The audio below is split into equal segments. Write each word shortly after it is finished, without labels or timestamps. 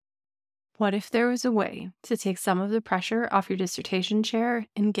What if there was a way to take some of the pressure off your dissertation chair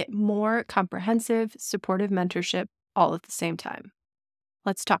and get more comprehensive, supportive mentorship all at the same time?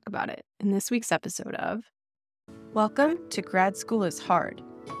 Let's talk about it in this week's episode of Welcome to Grad School is Hard,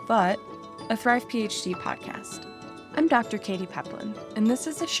 but a Thrive PhD podcast. I'm Dr. Katie Peplin, and this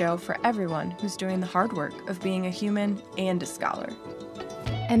is a show for everyone who's doing the hard work of being a human and a scholar.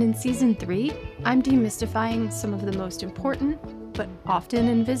 And in Season 3, I'm demystifying some of the most important but often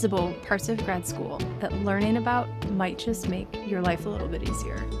invisible parts of grad school that learning about might just make your life a little bit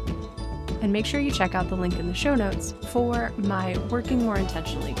easier. And make sure you check out the link in the show notes for my Working More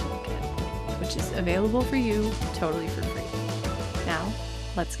Intentionally toolkit, which is available for you totally for free. Now,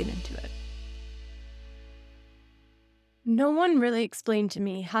 let's get into it. No one really explained to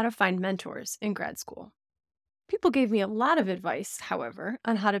me how to find mentors in grad school. People gave me a lot of advice, however,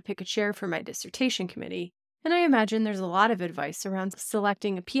 on how to pick a chair for my dissertation committee, and I imagine there's a lot of advice around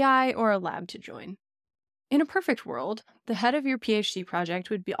selecting a PI or a lab to join. In a perfect world, the head of your PhD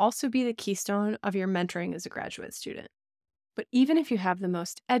project would also be the keystone of your mentoring as a graduate student. But even if you have the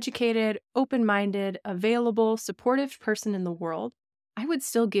most educated, open-minded, available, supportive person in the world, I would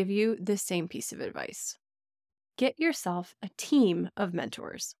still give you this same piece of advice. Get yourself a team of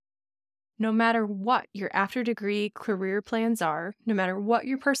mentors. No matter what your after-degree career plans are, no matter what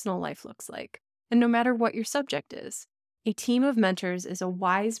your personal life looks like, and no matter what your subject is, a team of mentors is a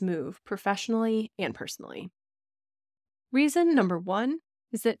wise move professionally and personally. Reason number 1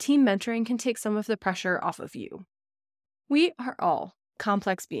 is that team mentoring can take some of the pressure off of you. We are all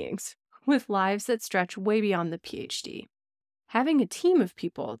complex beings with lives that stretch way beyond the PhD. Having a team of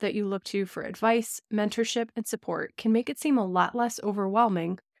people that you look to for advice, mentorship, and support can make it seem a lot less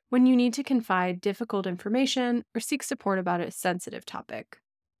overwhelming when you need to confide difficult information or seek support about a sensitive topic.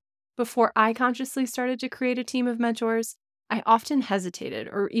 Before I consciously started to create a team of mentors, I often hesitated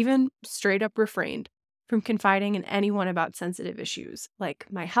or even straight up refrained from confiding in anyone about sensitive issues like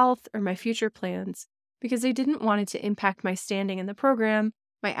my health or my future plans because I didn't want it to impact my standing in the program,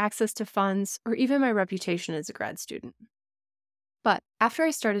 my access to funds, or even my reputation as a grad student. But after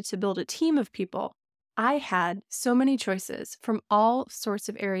I started to build a team of people, I had so many choices from all sorts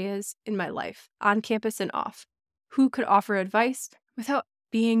of areas in my life, on campus and off, who could offer advice without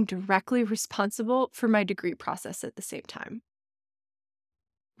being directly responsible for my degree process at the same time.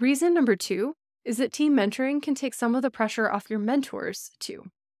 Reason number 2 is that team mentoring can take some of the pressure off your mentors,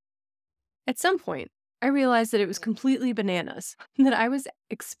 too. At some point, I realized that it was completely bananas that I was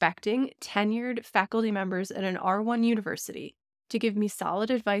expecting tenured faculty members at an R1 university to give me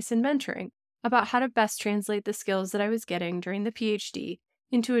solid advice and mentoring about how to best translate the skills that I was getting during the PhD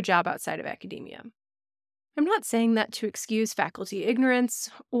into a job outside of academia. I'm not saying that to excuse faculty ignorance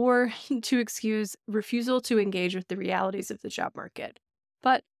or to excuse refusal to engage with the realities of the job market,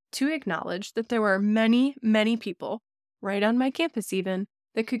 but to acknowledge that there were many, many people, right on my campus even,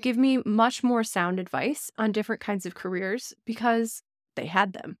 that could give me much more sound advice on different kinds of careers because they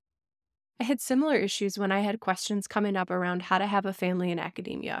had them. I had similar issues when I had questions coming up around how to have a family in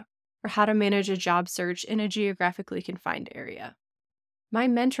academia or how to manage a job search in a geographically confined area. My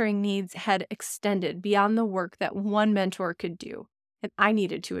mentoring needs had extended beyond the work that one mentor could do, and I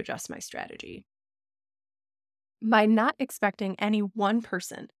needed to adjust my strategy. By not expecting any one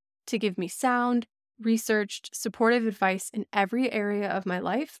person to give me sound, researched, supportive advice in every area of my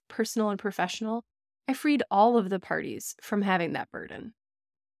life, personal and professional, I freed all of the parties from having that burden.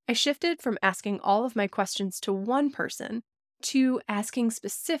 I shifted from asking all of my questions to one person to asking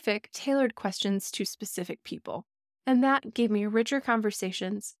specific, tailored questions to specific people. And that gave me richer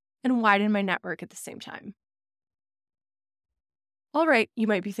conversations and widened my network at the same time. All right, you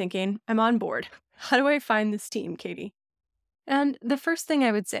might be thinking, I'm on board. How do I find this team, Katie? And the first thing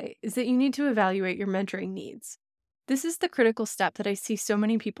I would say is that you need to evaluate your mentoring needs. This is the critical step that I see so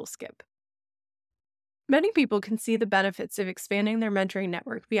many people skip. Many people can see the benefits of expanding their mentoring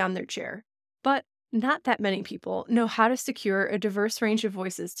network beyond their chair, but not that many people know how to secure a diverse range of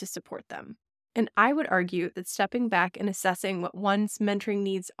voices to support them. And I would argue that stepping back and assessing what one's mentoring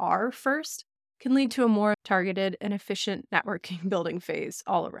needs are first can lead to a more targeted and efficient networking building phase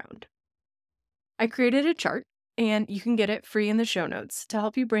all around. I created a chart, and you can get it free in the show notes to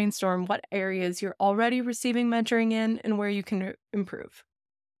help you brainstorm what areas you're already receiving mentoring in and where you can improve.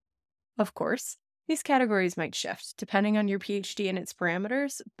 Of course, these categories might shift depending on your PhD and its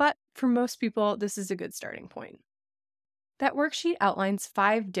parameters, but for most people, this is a good starting point. That worksheet outlines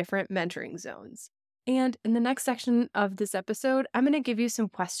 5 different mentoring zones. And in the next section of this episode, I'm going to give you some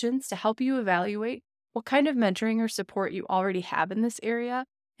questions to help you evaluate what kind of mentoring or support you already have in this area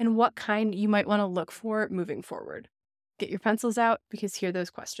and what kind you might want to look for moving forward. Get your pencils out because here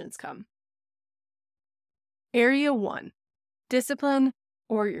those questions come. Area 1, discipline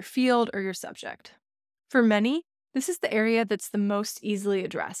or your field or your subject. For many, this is the area that's the most easily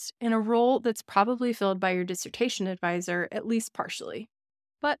addressed in a role that's probably filled by your dissertation advisor, at least partially.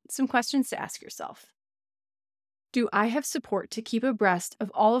 But some questions to ask yourself. Do I have support to keep abreast of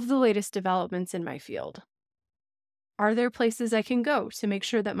all of the latest developments in my field? Are there places I can go to make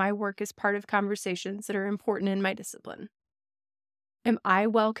sure that my work is part of conversations that are important in my discipline? Am I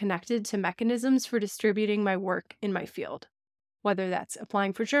well connected to mechanisms for distributing my work in my field? Whether that's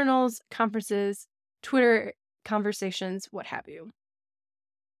applying for journals, conferences, Twitter conversations, what have you.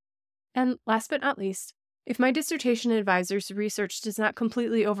 And last but not least, if my dissertation advisor's research does not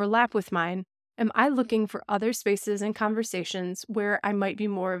completely overlap with mine, am I looking for other spaces and conversations where I might be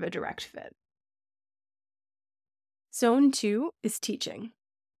more of a direct fit? Zone 2 is teaching.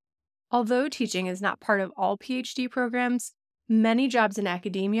 Although teaching is not part of all PhD programs, many jobs in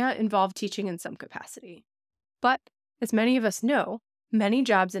academia involve teaching in some capacity. But as many of us know, many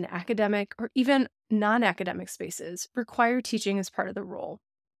jobs in academic or even non-academic spaces require teaching as part of the role.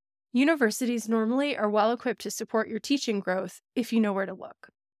 Universities normally are well equipped to support your teaching growth if you know where to look.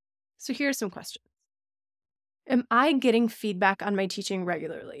 So here are some questions. Am I getting feedback on my teaching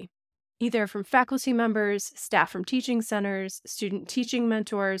regularly? Either from faculty members, staff from teaching centers, student teaching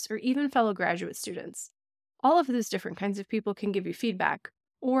mentors, or even fellow graduate students. All of those different kinds of people can give you feedback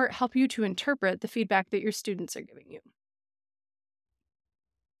or help you to interpret the feedback that your students are giving you.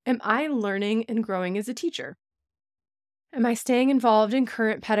 Am I learning and growing as a teacher? Am I staying involved in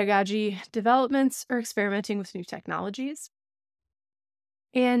current pedagogy developments or experimenting with new technologies?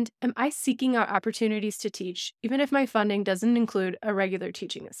 And am I seeking out opportunities to teach, even if my funding doesn't include a regular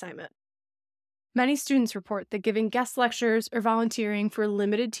teaching assignment? Many students report that giving guest lectures or volunteering for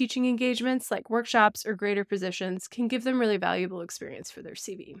limited teaching engagements like workshops or greater positions can give them really valuable experience for their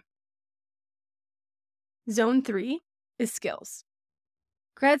CV. Zone 3 is skills.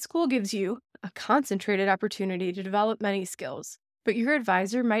 Grad school gives you a concentrated opportunity to develop many skills, but your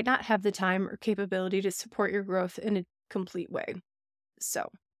advisor might not have the time or capability to support your growth in a complete way. So,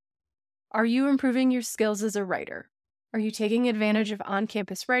 are you improving your skills as a writer? Are you taking advantage of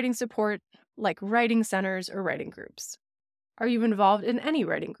on-campus writing support, like writing centers or writing groups? Are you involved in any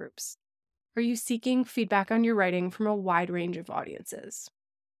writing groups? Are you seeking feedback on your writing from a wide range of audiences?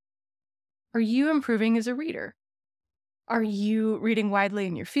 Are you improving as a reader? Are you reading widely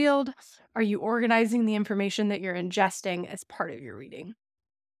in your field? Are you organizing the information that you're ingesting as part of your reading?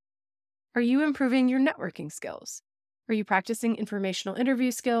 Are you improving your networking skills? Are you practicing informational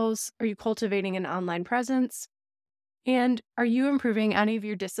interview skills? Are you cultivating an online presence? And are you improving any of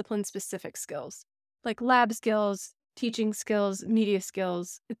your discipline-specific skills, like lab skills, teaching skills, media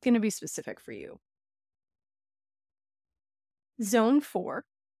skills? It's going to be specific for you. Zone 4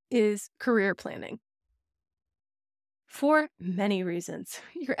 is career planning. For many reasons,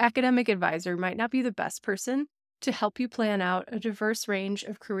 your academic advisor might not be the best person to help you plan out a diverse range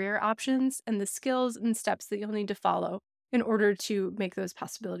of career options and the skills and steps that you'll need to follow in order to make those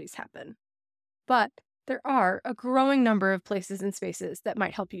possibilities happen. But there are a growing number of places and spaces that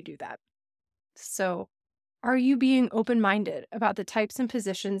might help you do that. So, are you being open-minded about the types and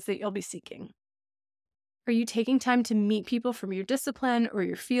positions that you'll be seeking? Are you taking time to meet people from your discipline or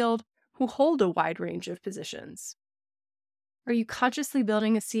your field who hold a wide range of positions? Are you consciously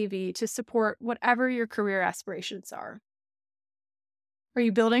building a CV to support whatever your career aspirations are? Are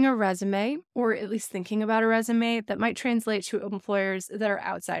you building a resume, or at least thinking about a resume that might translate to employers that are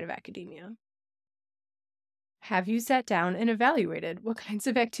outside of academia? Have you sat down and evaluated what kinds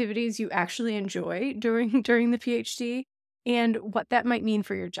of activities you actually enjoy during the PhD and what that might mean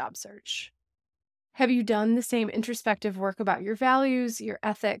for your job search? Have you done the same introspective work about your values, your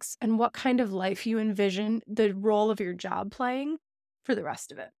ethics, and what kind of life you envision the role of your job playing for the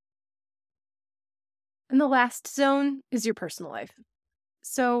rest of it? And the last zone is your personal life.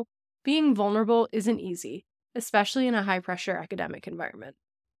 So, being vulnerable isn't easy, especially in a high-pressure academic environment.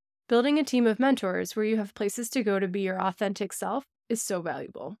 Building a team of mentors where you have places to go to be your authentic self is so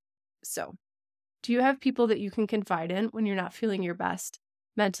valuable. So, do you have people that you can confide in when you're not feeling your best,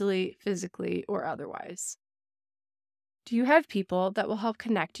 mentally, physically, or otherwise? Do you have people that will help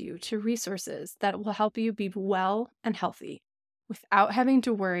connect you to resources that will help you be well and healthy without having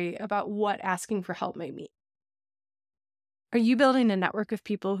to worry about what asking for help may mean? Are you building a network of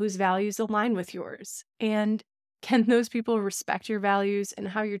people whose values align with yours? And can those people respect your values and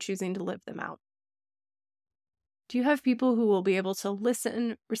how you're choosing to live them out? Do you have people who will be able to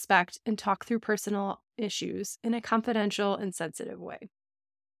listen, respect, and talk through personal issues in a confidential and sensitive way?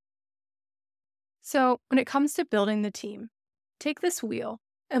 So, when it comes to building the team, take this wheel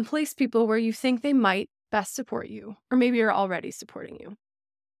and place people where you think they might best support you, or maybe are already supporting you.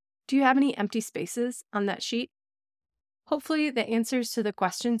 Do you have any empty spaces on that sheet? Hopefully, the answers to the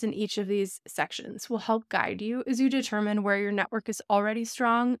questions in each of these sections will help guide you as you determine where your network is already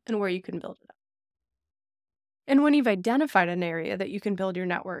strong and where you can build it up. And when you've identified an area that you can build your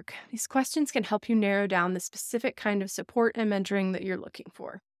network, these questions can help you narrow down the specific kind of support and mentoring that you're looking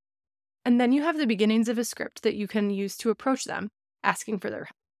for. And then you have the beginnings of a script that you can use to approach them, asking for their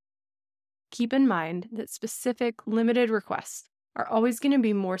help. Keep in mind that specific, limited requests are always going to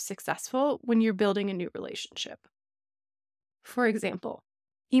be more successful when you're building a new relationship. For example,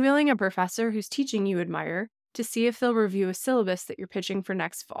 emailing a professor whose teaching you admire to see if they'll review a syllabus that you're pitching for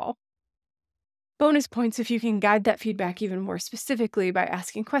next fall. Bonus points if you can guide that feedback even more specifically by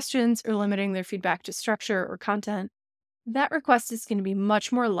asking questions or limiting their feedback to structure or content. That request is going to be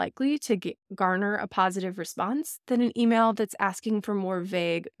much more likely to garner a positive response than an email that's asking for more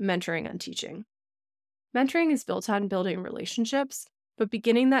vague mentoring on teaching. Mentoring is built on building relationships, but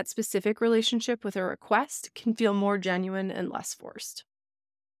beginning that specific relationship with a request can feel more genuine and less forced.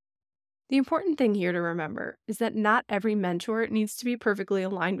 The important thing here to remember is that not every mentor needs to be perfectly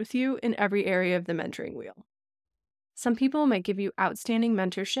aligned with you in every area of the mentoring wheel. Some people might give you outstanding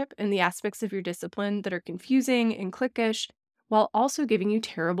mentorship in the aspects of your discipline that are confusing and cliquish, while also giving you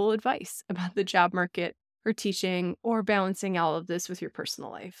terrible advice about the job market or teaching or balancing all of this with your personal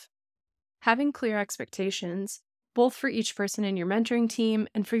life. Having clear expectations, both for each person in your mentoring team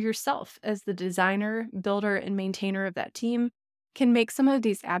and for yourself as the designer, builder, and maintainer of that team, can make some of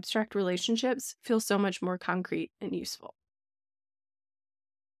these abstract relationships feel so much more concrete and useful.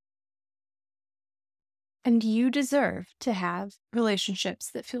 And you deserve to have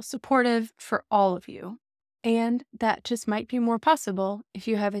relationships that feel supportive for all of you. And that just might be more possible if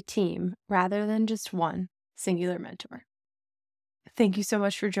you have a team rather than just one singular mentor. Thank you so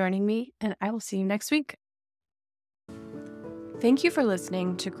much for joining me, and I will see you next week. Thank you for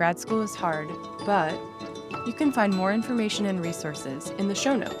listening to Grad School is Hard, but you can find more information and resources in the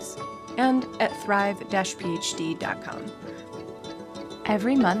show notes and at thrive-phd.com.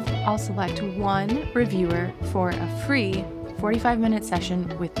 Every month, I'll select one reviewer for a free 45-minute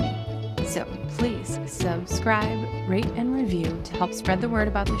session with me. So please subscribe, rate, and review to help spread the word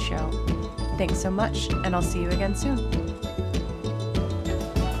about the show. Thanks so much, and I'll see you again soon.